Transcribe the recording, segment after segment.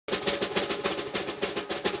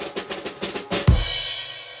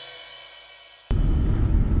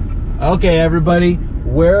Okay, everybody,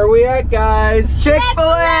 where are we at, guys?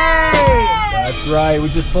 Chick-fil-A! That's right. We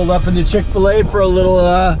just pulled up into Chick-fil-A for a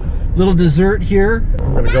little dessert here.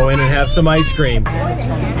 We're gonna go in and have some ice cream.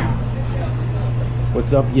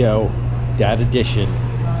 What's up, yo? Dad Edition.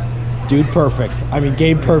 Dude Perfect. I mean,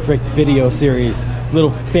 Gabe Perfect video series. Little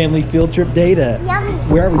family field trip data. Yummy.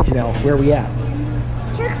 Where are we, Janelle? Where are we at?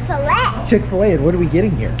 Chick-fil-A. Chick-fil-A, and what are we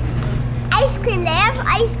getting here? Ice cream. They have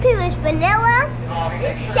ice cream with vanilla,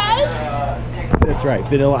 shake. That's right,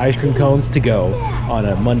 vanilla ice cream cones to go on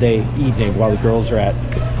a Monday evening while the girls are at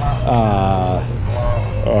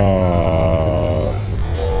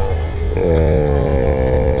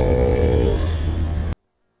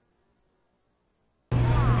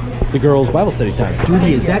the girls' Bible study time.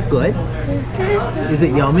 Judy, is that good? Is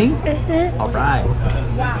it yummy? All right.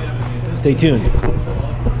 Stay tuned.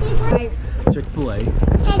 Chick-fil-A.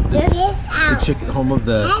 Check this out. The home of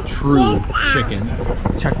the true chicken.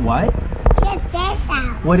 Check what? Check this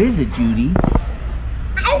out. What is it, Judy?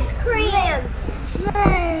 Ice cream.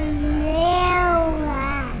 Vanilla.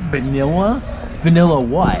 Vanilla? Vanilla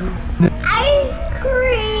what? Ice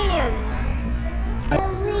cream.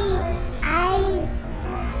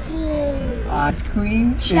 Ice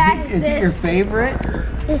cream? Check Is it your this. favorite?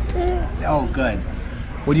 Oh, good.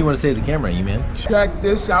 What do you want to say to the camera, you man? Check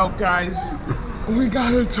this out, guys. We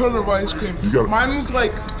got a ton of ice cream. Mine was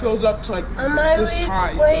like fills up to like this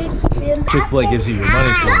high. Chick-fil-A gives you your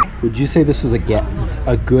money's worth. Would you say this was a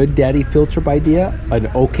good daddy field trip idea,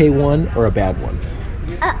 an okay one, or a bad one?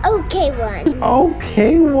 Okay one.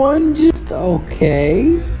 Okay one, just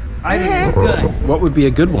okay. I think it's good. What would be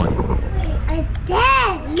a good one?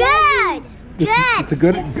 Good. Good. It's a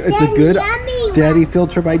good daddy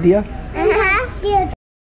field trip idea.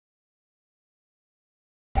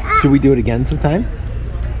 Should we do it again sometime?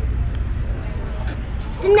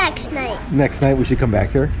 The next night. Next night we should come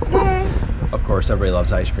back here. Of course, everybody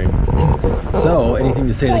loves ice cream. So, anything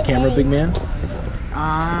to say to the camera, big man?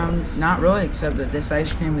 Not really, except that this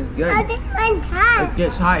ice cream is good. Look at my tongue. It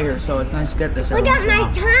gets hot here, so it's nice to get this every Look at once in a my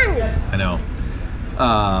while. I tongue. know.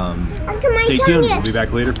 Look at my Stay tongue. tuned. We'll be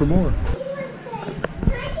back later for more.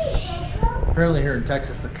 Apparently here in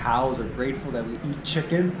Texas, the cows are grateful that we eat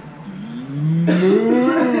chicken.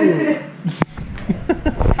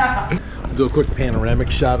 Do a quick panoramic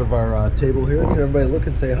shot of our table here. Can everybody look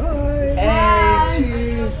and say hi? Hey,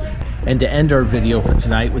 cheers! And to end our video for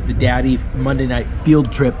tonight with the Daddy Monday Night Field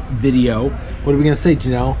Trip video, what are we going to say,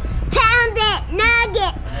 Janelle? Pound it,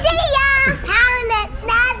 nugget, see ya! Pound it,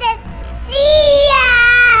 nugget, see ya!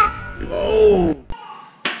 Oh!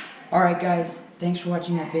 Alright guys, thanks for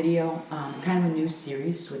watching that video. Kind of a new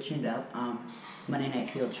series, switching it up. Monday Night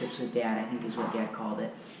Field Trips with Dad, I think is what Dad called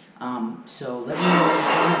it. So let me know in the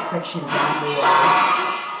comment section down below.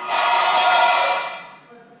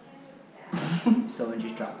 Someone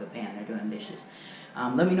just dropped the pan, they're doing dishes.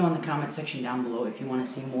 Let me know in the comment section down below if you want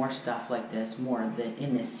to see more stuff like this, more of it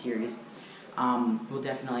in this series. I'll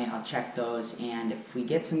check those, and if we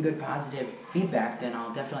get some good positive feedback, then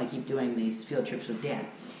I'll definitely keep doing these field trips with Dad.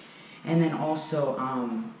 And then also,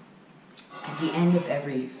 at the end of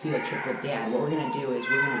every field trip with Dad, what we're going to do is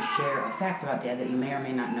we're going to share a fact about Dad that you may or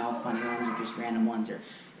may not know, funny ones or just random ones or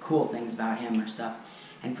cool things about him or stuff.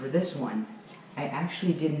 And for this one, I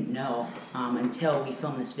actually didn't know until we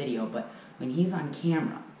filmed this video, but when he's on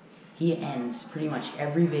camera, he ends pretty much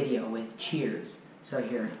every video with cheers. So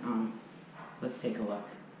here, let's take a look.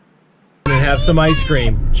 And have some ice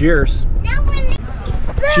cream. Cheers.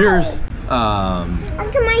 Cheers. Look at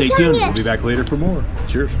my Stay tongue. tuned. We'll be back later for more.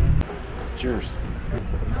 Cheers. Cheers.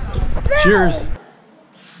 Cheers.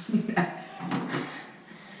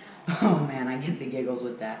 Oh man, I get the giggles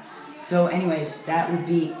with that. So anyways, that would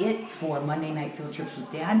be it for Monday Night Field Trips with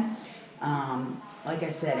Dad. Like I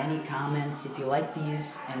said, any comments, if you like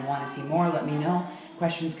these and want to see more, let me know.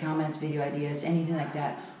 Questions, comments, video ideas, anything like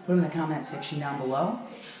that, put them in the comment section down below.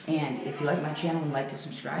 And if you like my channel and would like to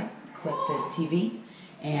subscribe, click the TV.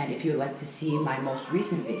 And if you would like to see my most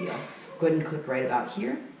recent video, go ahead and click right about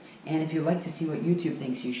here. And if you'd like to see what YouTube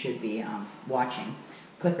thinks you should be watching,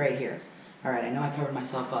 click right here. Alright, I know I covered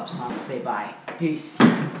myself up, so I'm going to say bye. Peace.